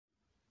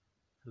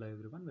Hello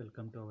everyone,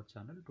 welcome to our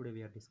channel. Today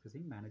we are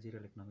discussing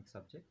managerial economics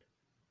subject.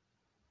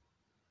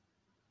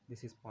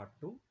 This is part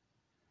 2.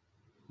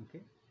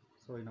 Okay,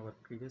 so in our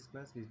previous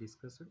class we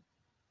discussed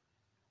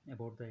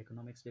about the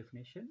economics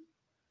definition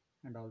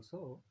and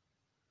also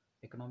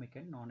economic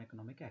and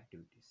non-economic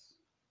activities.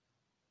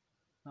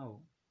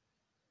 Now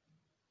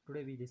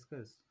today we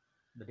discuss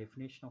the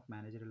definition of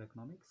managerial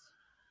economics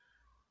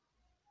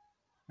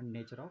and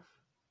nature of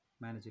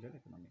managerial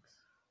economics.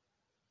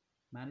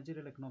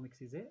 Managerial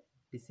economics is a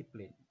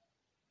discipline.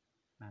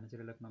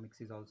 Managerial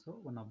economics is also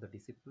one of the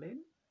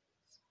disciplines.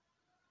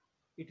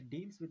 It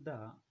deals with the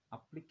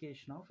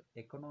application of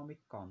economic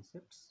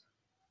concepts,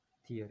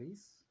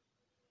 theories,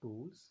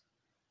 tools,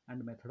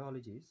 and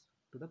methodologies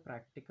to the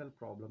practical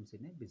problems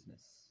in a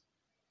business.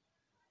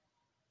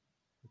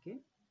 Okay,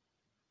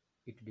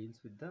 it deals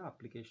with the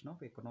application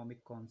of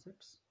economic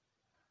concepts,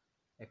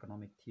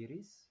 economic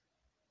theories,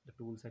 the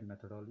tools and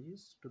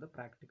methodologies to the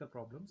practical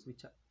problems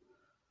which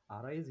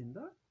arise in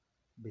the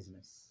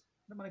business.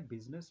 మనకి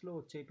బిజినెస్లో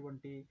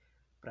వచ్చేటువంటి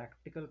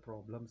practical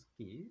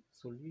ప్రాబ్లమ్స్కి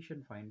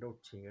solution find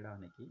out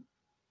చేయడానికి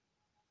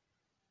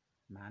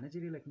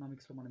managerial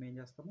ఎకనామిక్స్లో మనం ఏం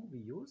చేస్తాము, వి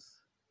use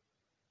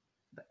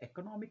the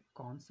economic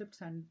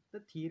concepts and the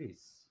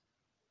theories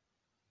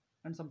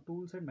and some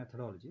tools and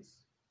methodologies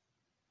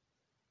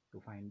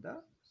to find the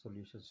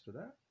solutions to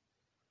the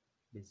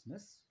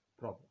business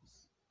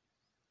problems.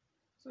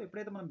 So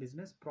ఎప్పుడైతే మనం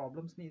business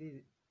ప్రాబ్లమ్స్ని ఇది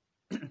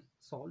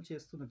సాల్వ్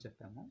చేస్తుందని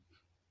చెప్పామో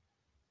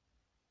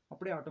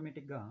అప్పుడే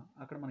ఆటోమేటిక్గా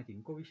అక్కడ మనకి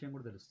ఇంకో విషయం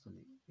కూడా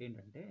తెలుస్తుంది.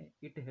 ఏంటంటే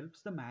it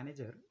helps the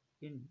manager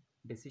in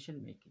decision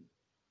making.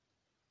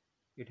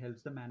 It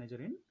helps the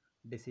manager in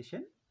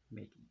decision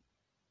making.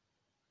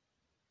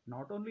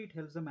 Not only it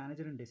helps the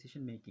manager in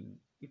decision making,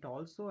 it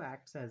also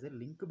acts as a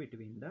link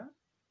between the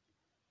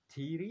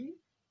theory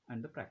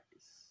and the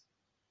practice.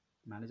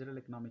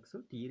 Managerial economics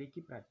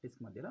థియరీకి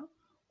ప్రాక్టీస్కి మధ్యలో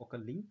ఒక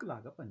link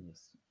లాగా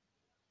పనిచేస్తుంది.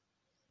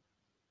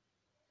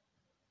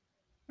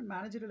 And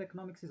managerial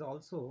economics is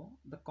also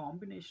the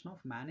combination of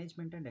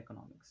management and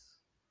economics.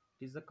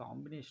 It is the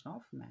combination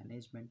of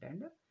management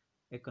and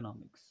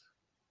economics.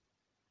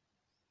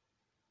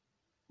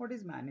 What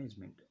is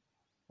management?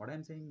 What I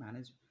am saying,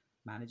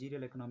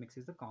 managerial economics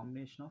is the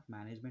combination of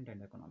management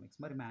and economics.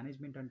 Mari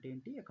management ante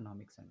enti,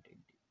 economics ante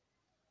enti?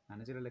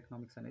 Managerial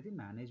economics anedi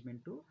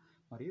management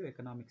mariyu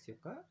economics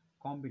yokka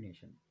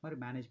combination. Mari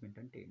management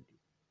ante enti?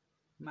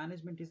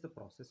 Management is the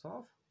process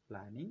of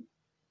planning,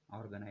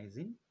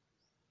 organizing,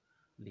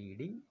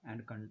 leading and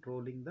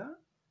controlling the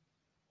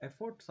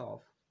efforts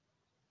of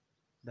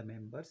the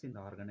members in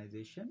the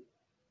organization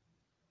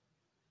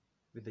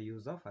with the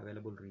use of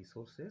available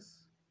resources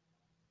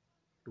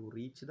to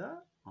reach the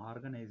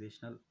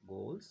organizational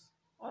goals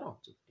or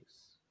objectives.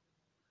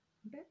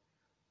 అంటే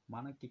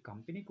మనకి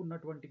కంపెనీకి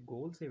ఉన్నటువంటి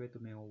goals ఏవైతే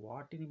ఉన్నాయో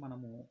వాటిని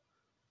మనము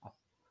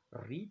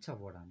reach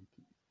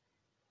అవ్వడానికి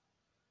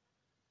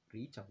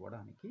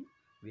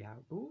we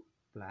have to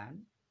plan,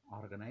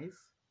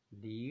 organize,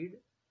 lead,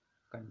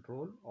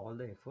 control all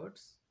the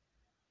efforts,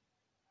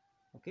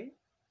 okay,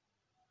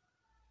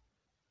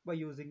 by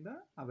using the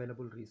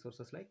available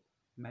resources like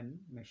men,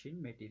 machine,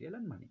 material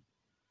and money.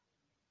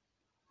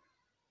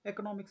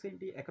 Economics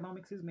enti?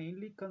 Economics is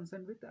mainly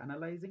concerned with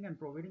analyzing and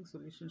providing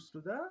solutions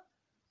to the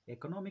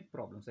economic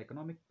problems.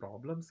 Economic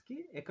problems ki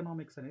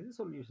economics anedi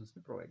solutions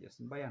ni provide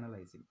chestundi by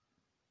analyzing.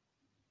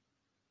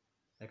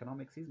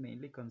 Economics is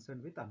mainly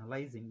concerned with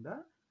analyzing the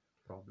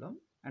problem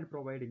and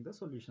providing the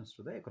solutions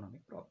to the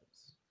economic problems.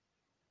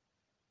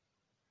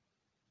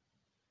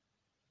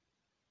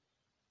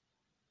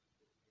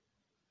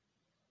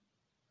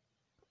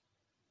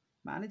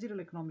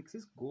 Managerial economics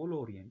is goal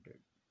oriented.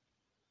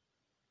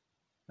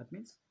 That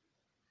means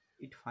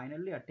it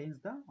finally attains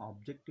the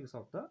objectives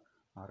of the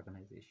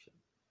organization.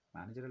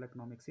 Managerial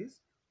economics is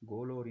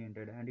goal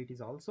oriented and it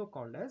is also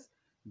called as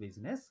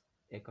business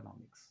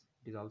economics.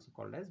 It is also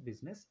called as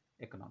business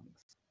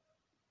economics.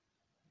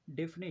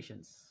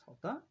 Definitions of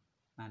the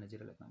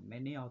managerial economics.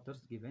 Many authors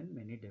given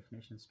many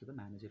definitions to the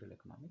managerial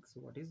economics.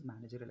 So what is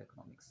managerial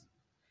economics?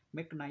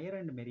 McNair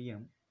and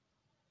Merriam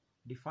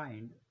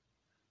defined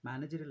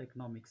managerial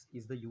economics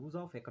is the use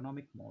of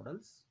economic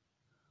models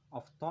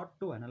of thought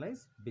to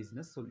analyze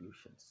business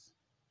solutions.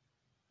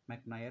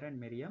 McNair and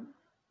Merriam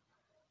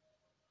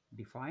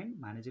defined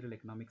managerial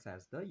economics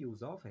as the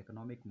use of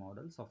economic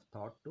models of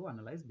thought to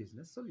analyze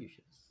business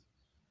solutions.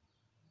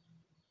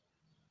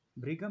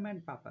 Brigham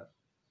and Papper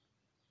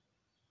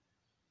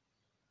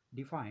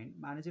defined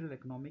managerial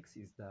economics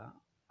is the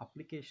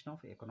application of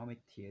economic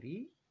theory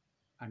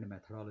and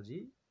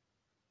methodology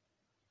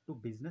to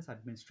business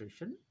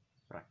administration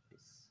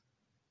practice.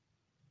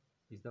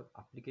 Is the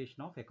application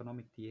of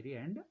economic theory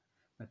and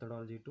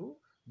methodology to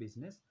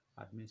business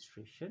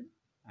administration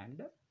and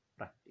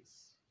practice.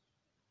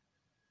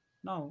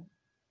 Now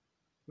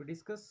we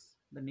discuss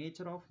the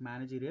nature of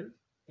managerial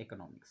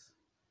economics.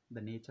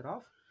 The nature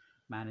of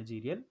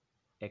managerial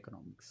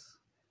economics.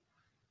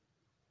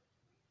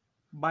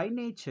 By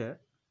nature,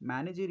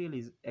 managerial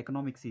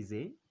economics is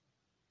a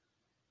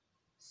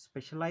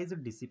specialized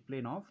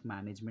discipline of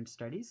management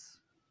studies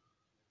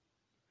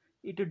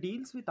It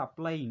deals with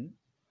applying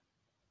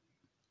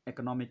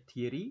economic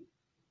theory,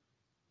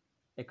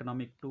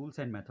 economic tools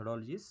and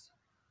methodologies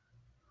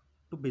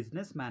to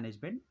business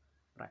management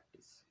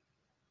practice.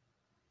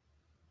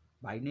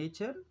 By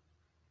nature,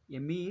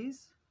 ME is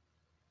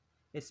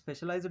a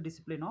specialized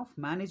discipline of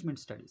management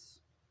studies.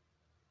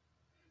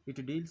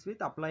 It deals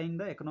with applying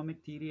the economic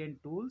theory and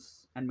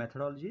tools and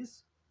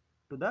methodologies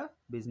to the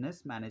business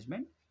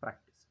management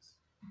practices.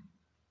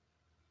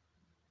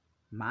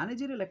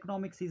 Managerial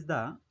economics is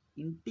the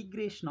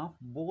integration of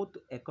both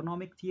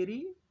economic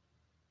theory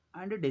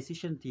and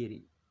decision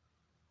theory.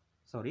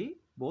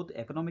 Both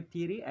economic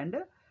theory and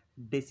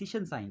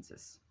decision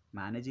sciences.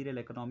 Managerial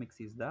economics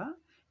is the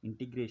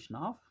integration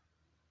of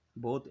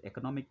both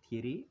economic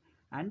theory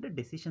and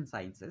decision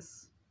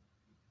sciences,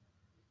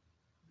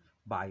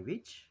 by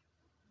which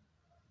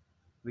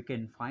we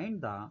can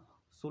find the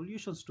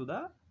solutions to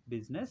the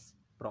business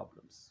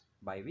problems.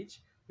 By which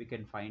we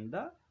can find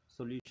the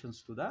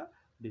solutions to the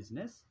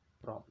business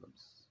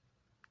problems.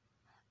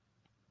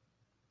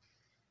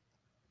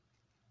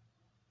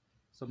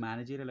 So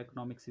managerial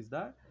economics is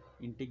the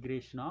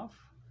integration of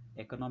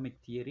economic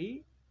theory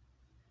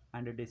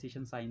and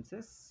decision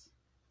sciences.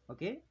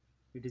 Okay,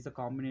 it is a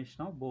combination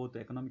of both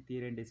economic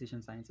theory and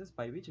decision sciences,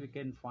 by which we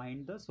can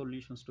find the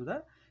solutions to the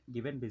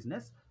given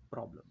business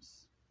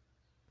problems.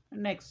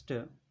 Next,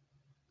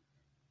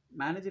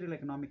 managerial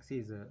economics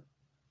is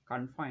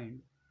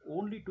confined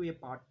only to a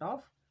part of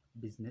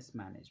business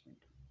management.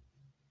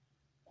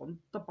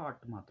 కొంత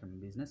part మాత్రమే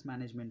business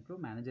మేనేజ్మెంట్లో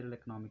managerial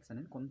economics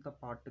అనేది కొంత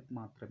పార్ట్కి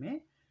మాత్రమే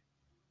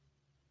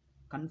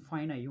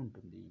confine అయి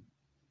ఉంటుంది.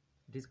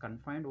 It is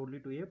confined only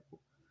to A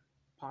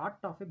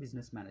part of A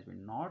business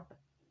management, not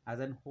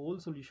as an whole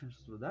solutions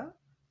to the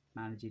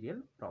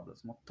managerial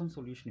problems. మొత్తం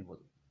సొల్యూషన్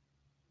ఇవ్వదు.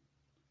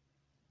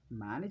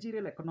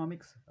 Managerial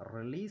economics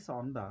release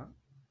on the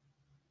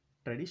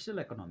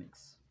traditional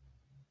economics.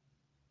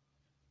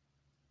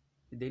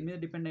 దేని మీద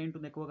డిపెండ్ అయి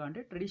ఉంటుంది ఎక్కువగా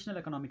అంటే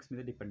ట్రెడిషనల్ ఎకనామిక్స్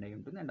మీద depend అయి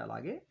ఉంటుంది, అండ్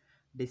అలాగే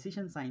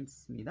డెసిషన్ సైన్స్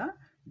మీద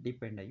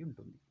డిపెండ్ అయి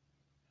ఉంటుంది.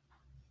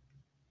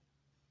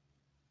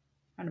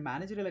 And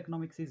managerial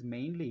economics is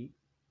mainly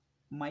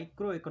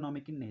micro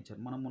economic in nature.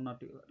 మనం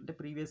ఉన్నట్టు అంటే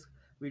ప్రీవియస్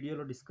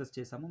వీడియోలో డిస్కస్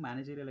చేసాము.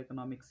 Managerial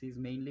economics is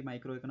mainly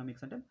micro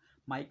economics. అంటే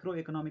మైక్రో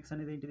ఎకనామిక్స్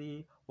అనేది ఏంటిది,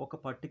 ఒక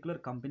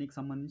పర్టికులర్ కంపెనీకి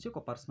సంబంధించి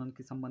ఒక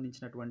పర్సన్కి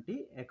సంబంధించినటువంటి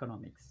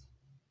ఎకనామిక్స్,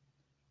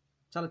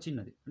 చాలా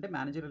చిన్నది. అంటే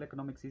managerial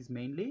economics is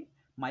mainly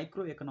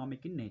micro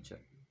economic in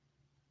nature.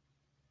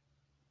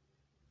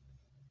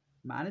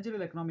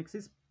 Managerial economics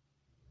is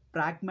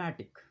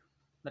pragmatic.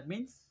 That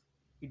means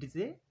it is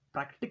a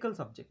practical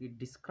subject. It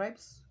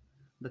describes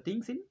the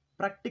things in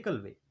practical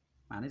way.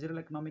 Managerial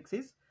economics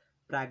is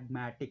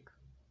pragmatic.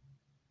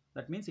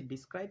 That means it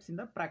describes in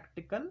the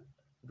practical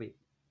way.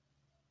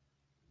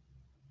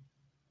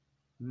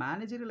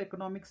 Managerial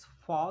economics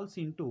falls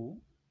into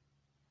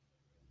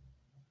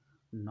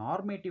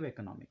normative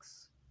economics.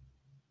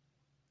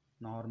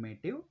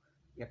 Normative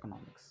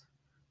economics.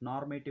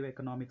 Normative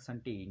economics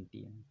అంటే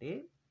ఏంటి అంటే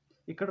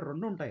ఇక్కడ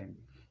రెండు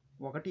ఉంటాయండి.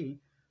 ఒకటి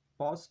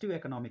positive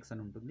economics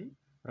అని ఉంటుంది,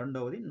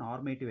 రెండవది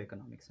నార్మేటివ్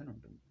ఎకనామిక్స్ అని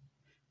ఉంటుంది.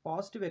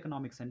 పాజిటివ్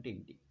ఎకనామిక్స్ అంటే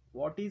ఏంటి,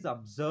 what is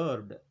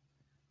observed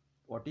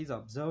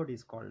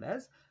is called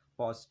as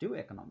positive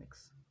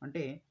economics.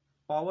 అంటే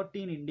poverty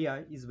in India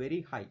is very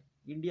high,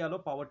 ఇండియాలో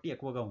పావర్టీ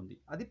ఎక్కువగా ఉంది,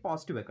 అది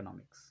పాజిటివ్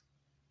ఎకనామిక్స్.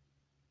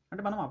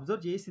 అంటే మనం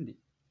అబ్జర్వ్ చేసింది,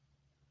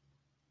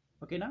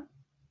 ఓకేనా.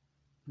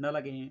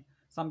 అలాగే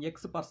some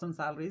X person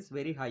salary is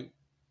very high,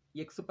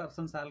 X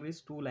person salary is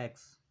 2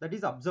 lakhs. That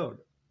is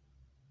observed.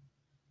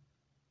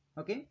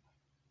 Okay.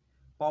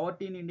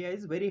 Poverty in India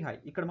is very high.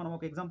 ఇక్కడ మనం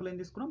ఒక ఎగ్జాంపుల్ ఏం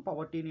తీసుకున్నాం,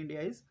 poverty in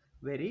India is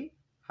very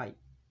high.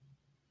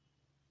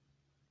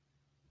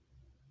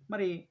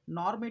 మరి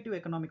నార్మేటివ్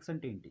ఎకనామిక్స్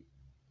అంటే ఏంటి?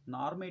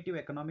 Normative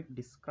economic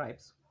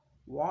describes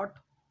what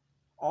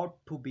ought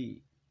to be.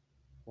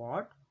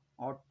 What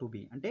ought to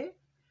be అంటే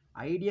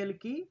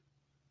ఐడియల్కి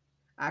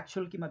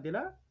యాక్చువల్కి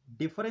మధ్యలో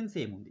డిఫరెన్స్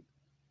ఏముంది,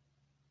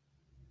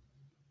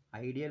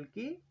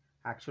 ఐడియల్కి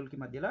యాక్చువల్కి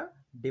మధ్యలో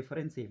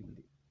డిఫరెన్స్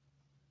ఏముంది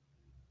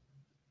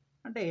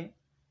అంటే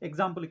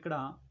ఎగ్జాంపుల్ ఇక్కడ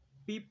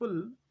people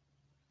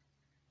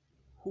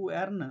who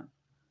earn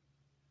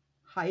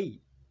high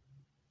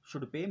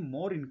should pay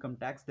more income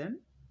tax then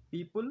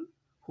people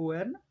who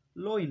earn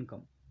లో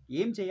ఇన్కమ్.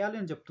 ఏం చేయాలి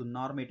అని చెప్తుంది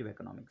normative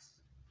economics.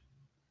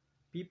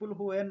 People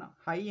who earn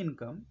high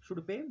income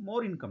should pay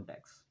more income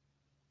tax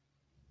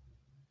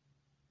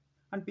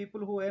and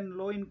people who earn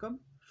లో income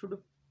should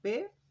pay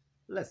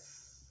less.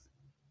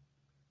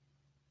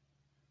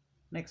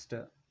 Next,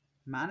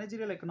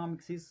 managerial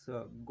economics is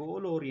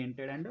goal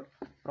oriented and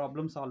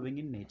problem solving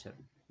in nature.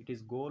 It is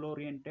goal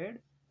oriented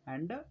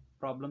and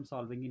problem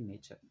solving in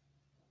nature.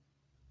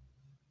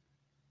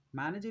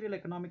 Managerial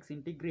economics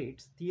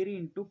integrates theory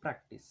into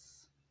practice.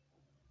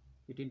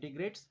 It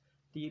integrates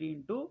theory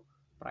into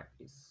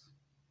practice.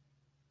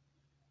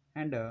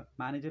 And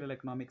managerial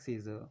economics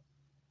is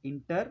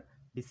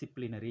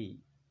interdisciplinary.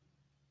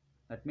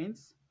 That means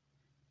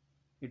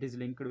it is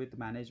linked with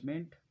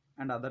management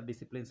and other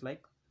disciplines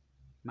like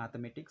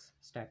mathematics,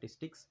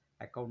 statistics,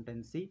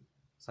 accountancy,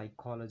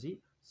 psychology,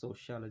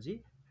 sociology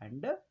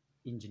and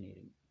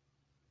engineering.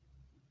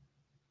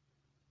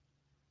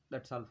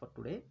 That's all for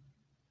today.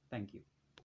 Thank you.